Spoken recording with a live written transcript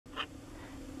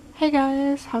Hey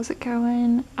guys, how's it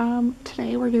going?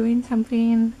 Today we're doing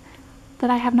something that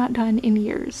I have not done in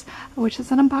years, which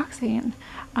is an unboxing.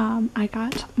 I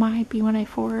got my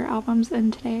b1a4 albums in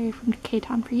today from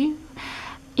K-Town for You,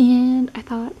 and I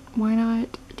thought, why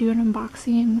not do an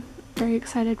unboxing? Very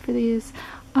excited for these.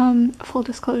 Full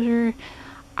disclosure,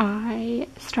 I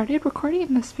started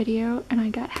recording this video and I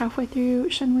got halfway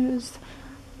through Shenmue's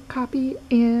copy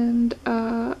and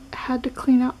had to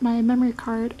clean out my memory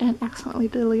card and accidentally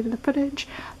deleted the footage,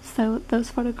 so those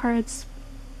photo cards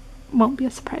won't be a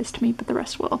surprise to me, but the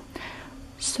rest will.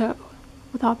 So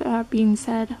with all that being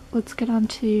said, let's get on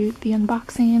to the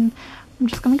unboxing. I'm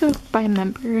just gonna go by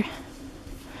member.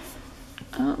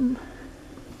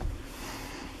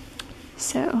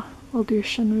 So we'll do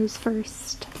Shenmue's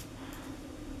first.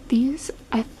 These,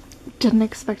 I didn't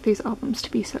expect these albums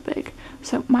to be so big.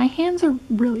 So my hands are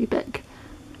really big,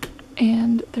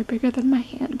 and they're bigger than my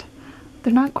hand.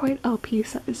 They're not quite LP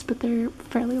size, but they're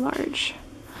fairly large.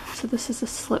 So this is a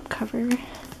slip cover.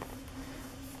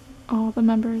 All the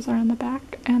members are on the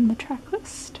back and the track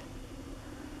list.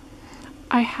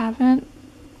 I haven't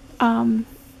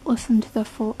listened to the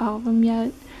full album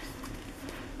yet.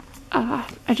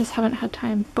 I just haven't had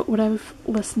time, but what I've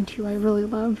listened to I really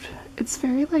loved. It's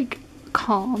very like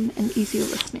calm and easy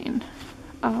listening,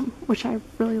 which I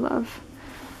really love.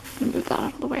 I'm gonna move that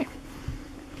out of the way.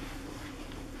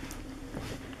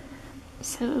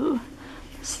 So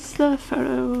this is the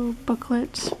photo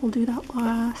booklet. We'll do that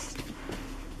last.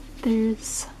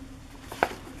 There's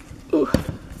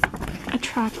a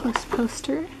track list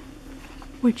poster,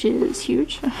 which is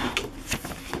huge.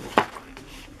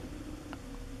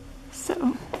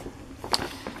 So,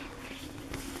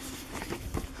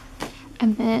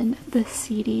 and then the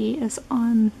CD is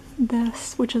on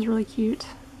this, which is really cute.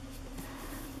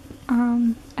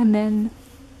 And then,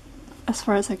 as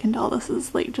far as I can tell, this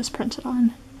is like just printed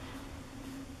on.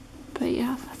 But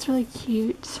yeah, that's really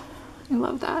cute. I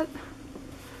love that.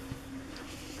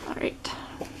 Alright.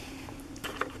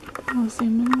 I'll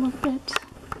zoom in a little bit.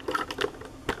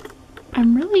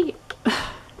 I'm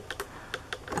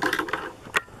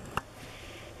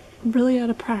really out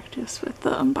of practice with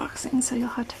the unboxing, so you'll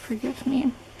have to forgive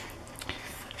me.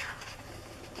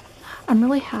 I'm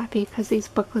really happy because these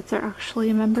booklets are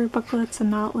actually member booklets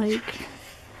and not like,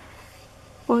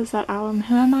 what was that album,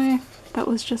 Who Am I? That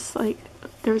was just like,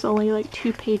 there was only like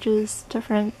 2 pages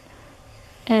different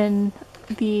in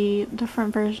the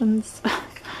different versions.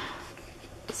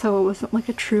 So it wasn't like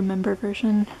a true member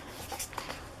version,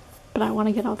 but I want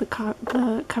to get all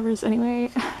the covers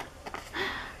anyway.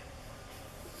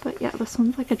 But yeah, this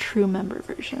one's like a true member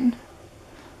version,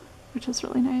 which is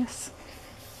really nice.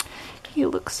 He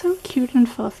looks so cute and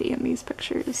fluffy in these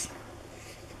pictures.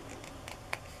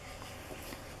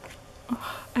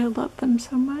 Oh, I love them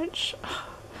so much.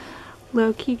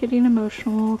 Low-key getting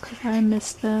emotional because I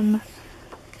miss them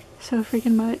so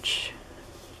freaking much.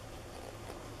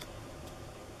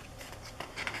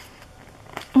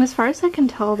 As far as I can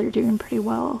tell, they're doing pretty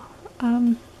well.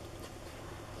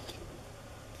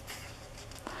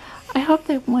 I hope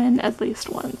they win at least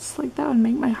once. Like, that would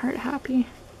make my heart happy.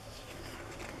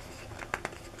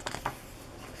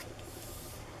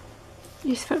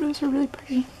 These photos are really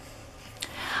pretty.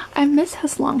 I miss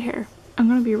his long hair. I'm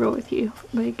gonna be real with you.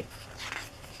 Like,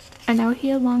 I know he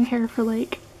had long hair for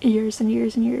like years and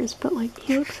years and years, but like,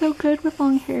 he looks so good with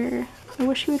long hair. I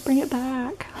wish he would bring it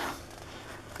back.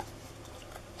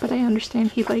 But I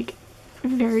understand he like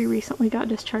very recently got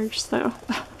discharged, so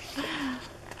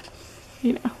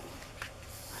you know.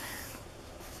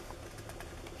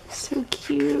 So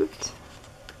cute.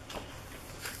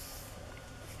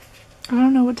 I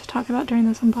don't know what to talk about during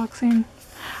this unboxing.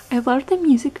 I loved the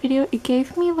music video. It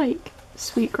gave me like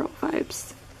Sweet Girl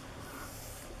vibes,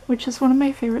 which is one of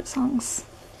my favorite songs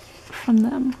from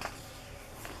them.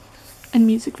 And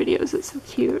music videos, it's so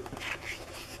cute.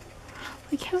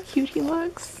 Like how cute he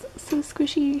looks. So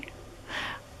squishy.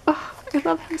 Oh, I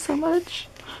love him so much.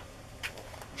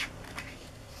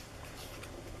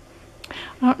 I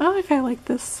don't know if I like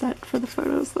this set for the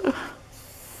photos though.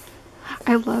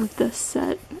 I love this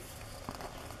set.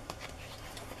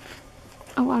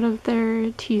 A lot of their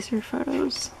teaser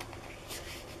photos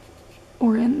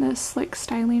or in this like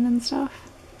styling and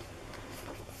stuff.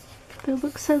 They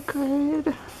look so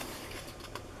good.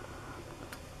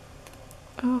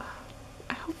 Oh,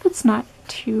 I hope it's not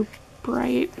too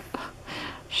bright.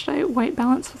 Should I white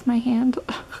balance with my hand?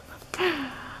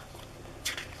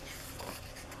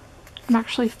 I'm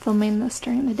actually filming this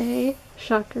during the day.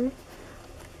 Shocker.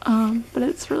 But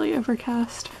it's really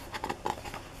overcast.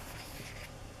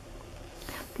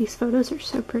 These photos are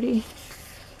so pretty.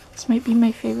 This might be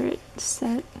my favorite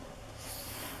set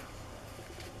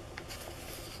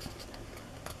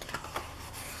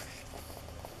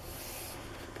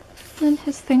then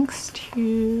his thanks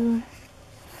to,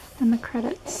 and the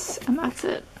credits, and that's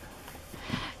it.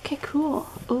 Okay, cool.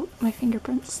 Oh, my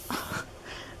fingerprints.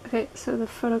 Okay, so the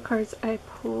photo cards I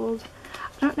pulled,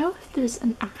 I don't know if there's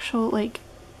an actual, like,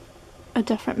 a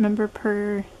different member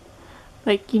per,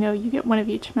 like, you know, you get one of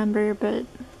each member, but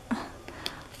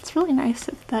it's really nice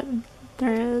if that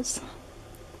there is.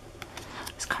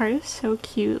 This card is so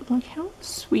cute. Look how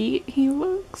sweet he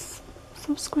looks.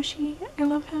 So squishy. I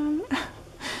love him.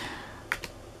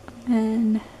 And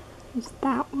then there's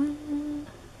that one.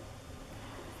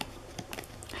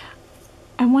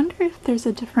 I wonder if there's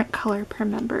a different color per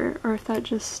member, or if that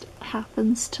just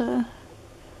happens to,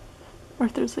 or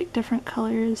if there's like different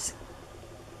colors.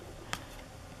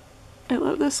 I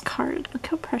love this card. Look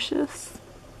how precious.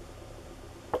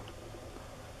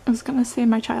 I was gonna say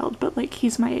my child, but like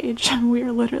he's my age and we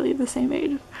are literally the same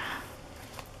age.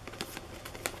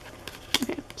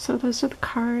 Okay, so those are the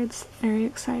cards. Very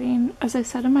exciting. As I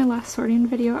said in my last sorting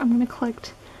video, I'm gonna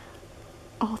collect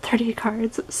all 30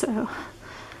 cards, so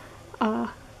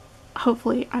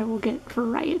hopefully I will get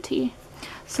variety.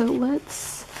 So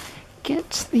let's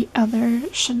get the other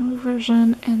Shenmue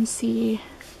version and see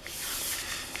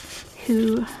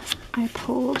who I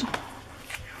pulled.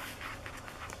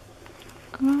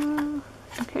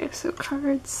 Okay, so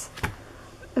cards.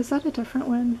 Is that a different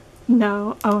one?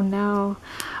 No. Oh no.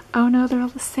 Oh no, they're all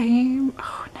the same.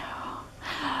 Oh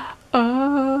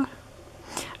no.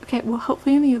 Okay, well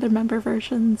hopefully in the other member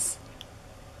versions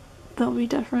they'll be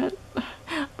different.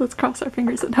 Let's cross our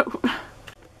fingers and hope.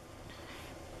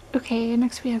 Okay,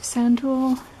 next we have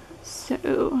Sandal.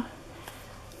 So,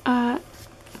 I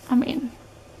mean,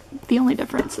 the only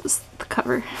difference is the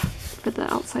cover for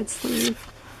the outside sleeve.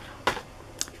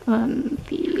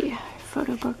 The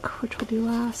photo book, which we'll do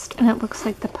last, and it looks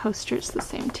like the poster's the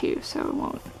same too, so it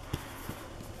won't.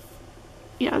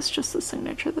 Yeah, it's just the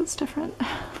signature that's different.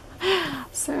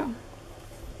 So,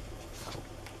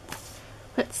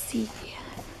 let's see.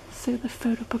 So the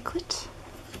photo booklet.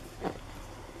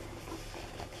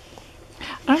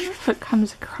 I don't know if it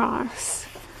comes across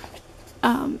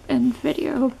in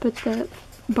video, but the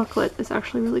booklet is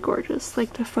actually really gorgeous.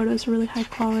 Like the photos are really high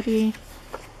quality.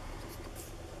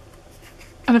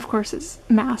 And of course it's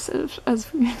massive,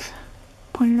 as we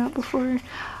pointed out before.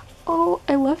 Oh,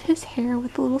 I love his hair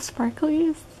with the little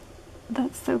sparklies.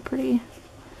 That's so pretty.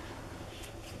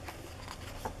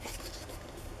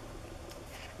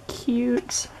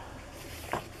 Cute.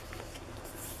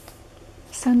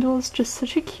 Sandal is just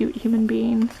such a cute human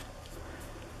being.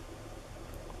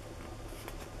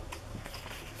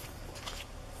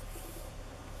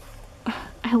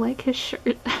 I like his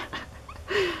shirt.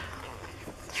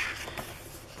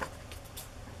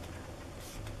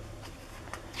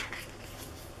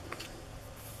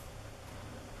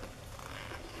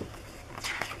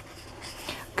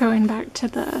 Going back to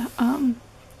the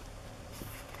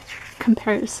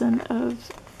comparison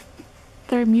of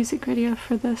their music video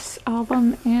for this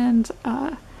album and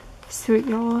Sweet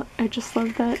Girl, I just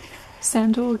love that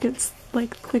Sandal gets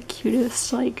like the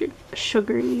cutest, like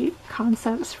sugary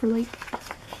concepts for like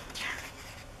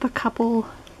the couple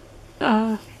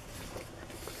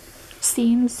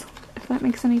scenes, if that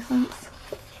makes any sense.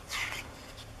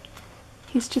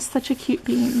 He's just such a cute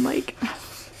being. Like,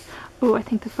 oh, I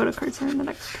think the photo cards are in the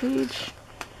next page.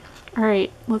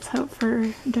 Alright, let's hope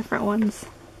for different ones.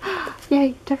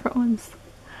 Yay, different ones.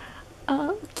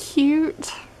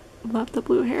 Cute. Love the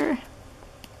blue hair.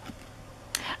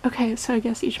 Okay, so I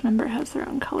guess each member has their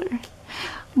own color.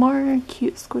 More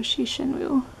cute squishy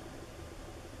Shenmue.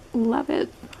 Love it.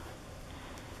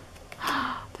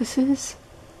 This is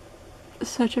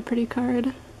such a pretty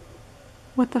card.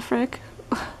 What the frick?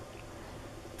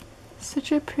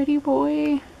 Such a pretty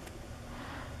boy.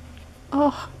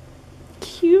 Oh,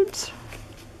 cute.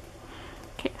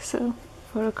 Okay, so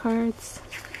photo cards.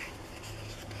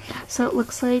 So it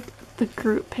looks like the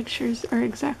group pictures are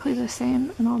exactly the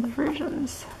same in all the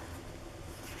versions.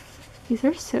 These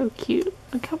are so cute.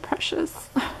 Look how precious.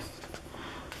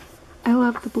 I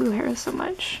love the blue hair so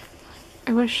much.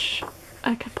 I wish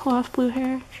I could pull off blue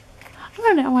hair. I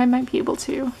don't know, I might be able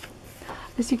to.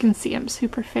 As you can see, I'm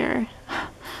super fair.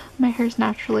 My hair's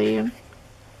naturally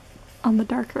on the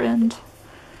darker end.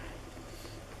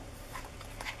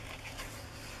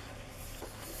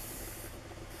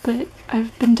 But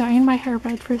I've been dyeing my hair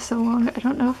red for so long, I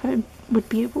don't know if I would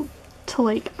be able to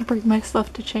like bring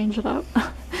myself to change it up.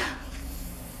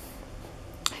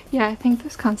 Yeah, I think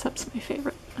this concept's my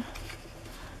favorite.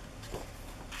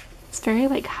 It's very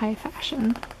like high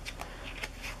fashion.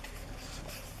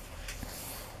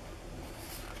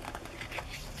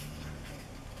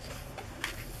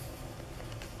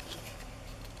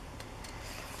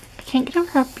 can't get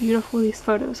over how beautiful these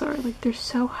photos are. Like, they're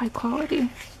so high quality.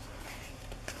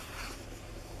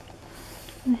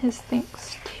 And his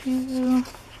thanks too.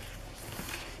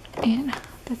 And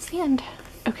that's the end.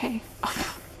 Okay.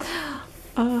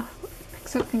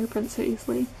 Picks up fingerprints so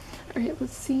easily. Alright,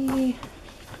 let's see.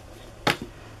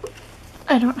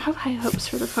 I don't have high hopes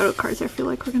for the photo cards. I feel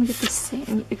like we're gonna get the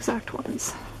same exact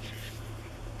ones.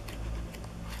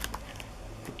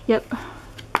 Yep.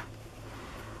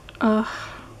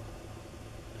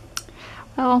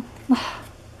 Well,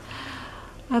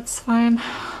 that's fine,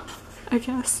 I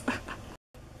guess.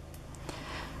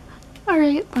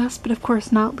 Alright, last but of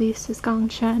course not least is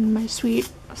Gongchen, my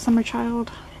sweet summer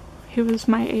child, who was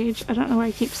my age. I don't know why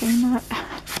I keep saying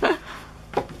that.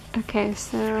 Okay,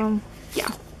 so yeah,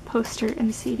 poster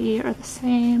and CD are the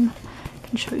same. I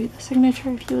can show you the signature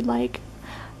if you would like.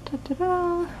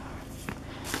 Da-da-da.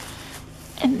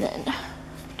 And then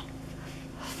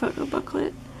photo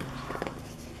booklet.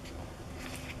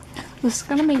 This is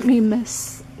gonna make me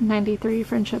miss 93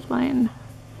 Friendship Line.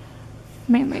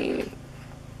 Mainly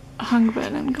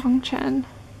Hangbin and Gongchen.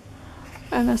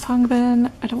 And this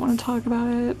Hangbin, I don't want to talk about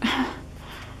it.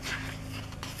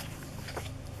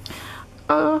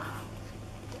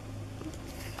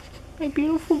 My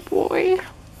beautiful boy.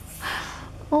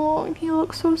 Oh, he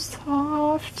looks so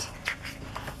soft.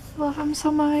 I love him so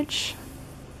much.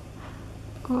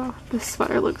 Oh, this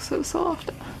sweater looks so soft.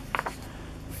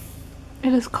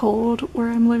 It is cold where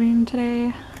I'm living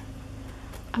today.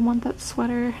 I want that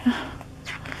sweater.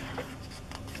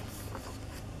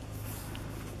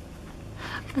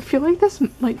 I feel like this,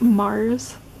 like,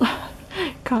 Mars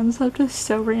concept is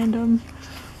so random.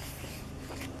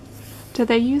 Do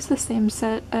they use the same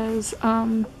set as,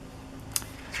 Oh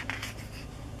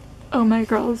My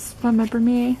Girls, Remember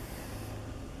Me?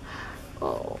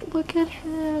 Oh, look at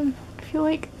him. I feel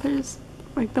like there's,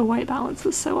 like, the white balance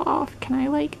is so off. Can I,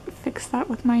 like, fix that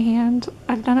with my hand?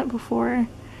 I've done it before.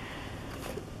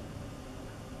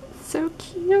 So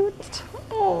cute.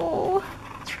 Oh.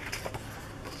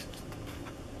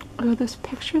 Oh, this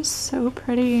picture is so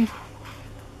pretty.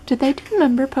 Did they do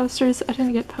member posters? I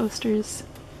didn't get posters.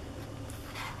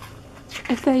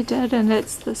 If they did and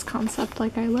it's this concept,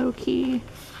 like, I low-key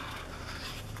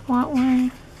want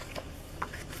one.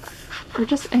 Or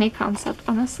just any concept,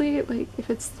 honestly. Like, if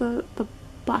it's the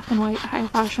black and white high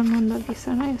fashion one, that'd be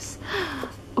so nice.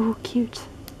 Oh, cute.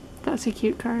 That's a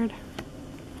cute card.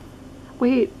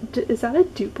 Wait, is that a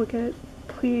duplicate?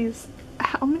 Please.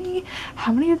 How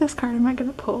many of this card am I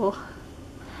gonna pull?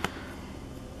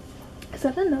 Is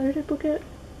that another duplicate?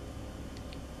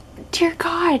 Dear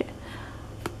God!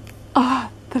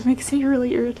 Oh, that makes me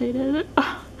really irritated.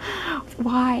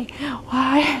 Why?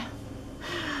 Why?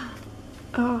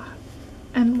 Oh,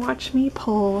 and watch me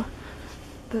pull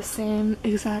the same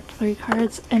exact 3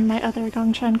 cards in my other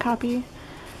Gongchen copy.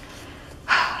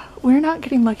 We're not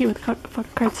getting lucky with photo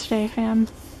cards today, fam.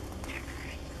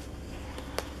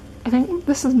 I think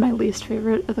this is my least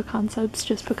favorite of the concepts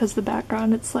just because the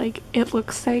background, it's like, it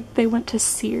looks like they went to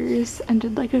Sears and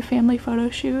did like a family photo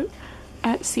shoot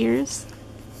at Sears.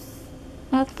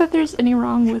 Not that there's any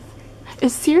wrong with...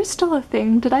 Is Sears still a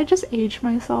thing? Did I just age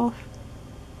myself?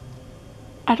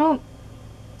 I don't...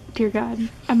 Dear God.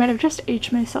 I might have just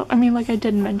aged myself. I mean, like, I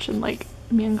did mention, like,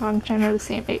 me and Gongchen are the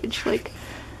same age. Like,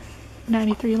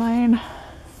 93 line.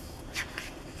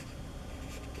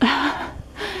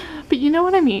 But you know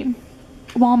what I mean.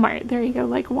 Walmart. There you go.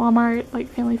 Like, Walmart, like,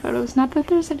 family photos. Not that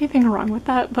there's anything wrong with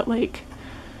that, but, like...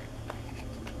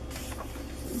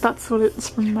 That's what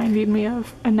it's reminding me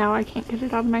of, and now I can't get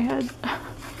it out of my head.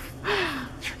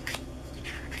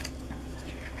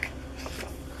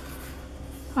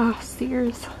 Oh,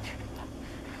 Sears.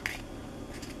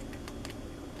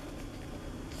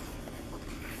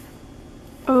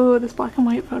 Oh, this black and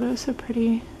white photo is so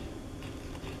pretty.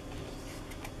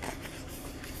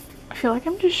 I feel like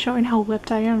I'm just showing how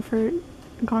whipped I am for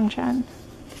Gongchen.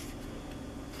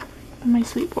 My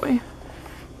sweet boy.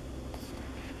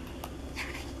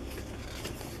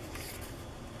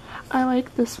 I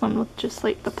like this one with just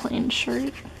like the plain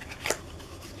shirt.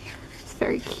 It's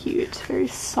very cute, very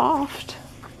soft.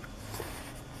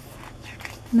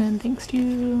 And then thanks to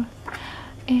you.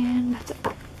 And that's it.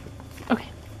 Okay,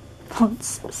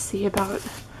 let's see about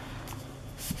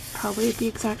probably the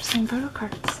exact same photo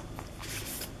cards.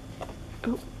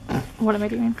 Oh, what am I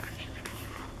doing?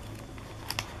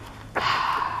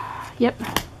 Yep.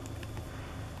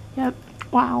 Yep.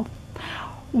 Wow.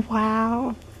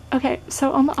 Wow. Okay,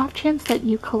 so on the off chance that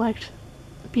you collect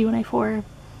b1a4,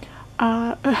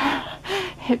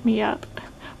 hit me up.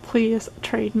 Please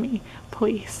trade me,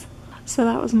 please. So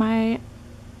that was my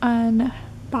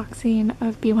unboxing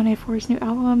of b1a4's new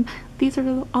album. These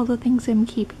are all the things I'm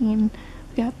keeping.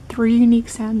 We got 3 unique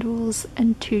sandals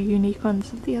and 2 unique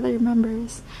ones of the other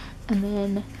members, and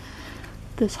then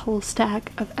this whole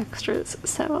stack of extras.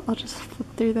 So I'll just flip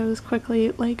through those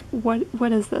quickly. Like,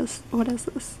 what is this? What is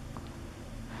this?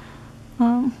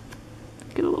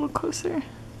 Get a little closer.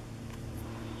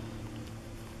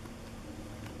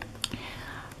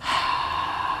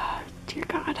 Dear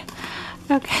God.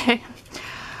 Okay.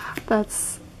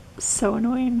 That's so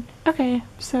annoying. Okay,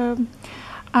 so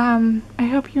I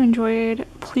hope you enjoyed.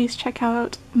 Please check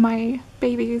out my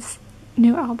baby's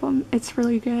new album. It's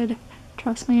really good.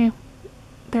 Trust me,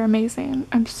 they're amazing.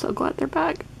 I'm so glad they're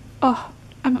back. Oh,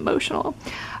 I'm emotional.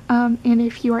 And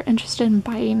if you are interested in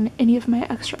buying any of my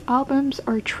extra albums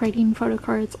or trading photo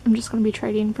cards, I'm just going to be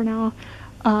trading for now,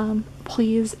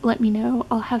 please let me know.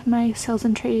 I'll have my sales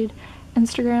and trade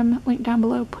Instagram link down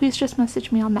below. Please just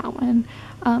message me on that one.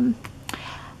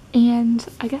 And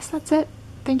I guess that's it.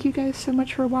 Thank you guys so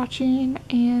much for watching,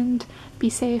 and be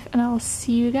safe, and I'll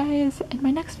see you guys in my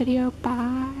next video.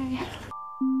 Bye.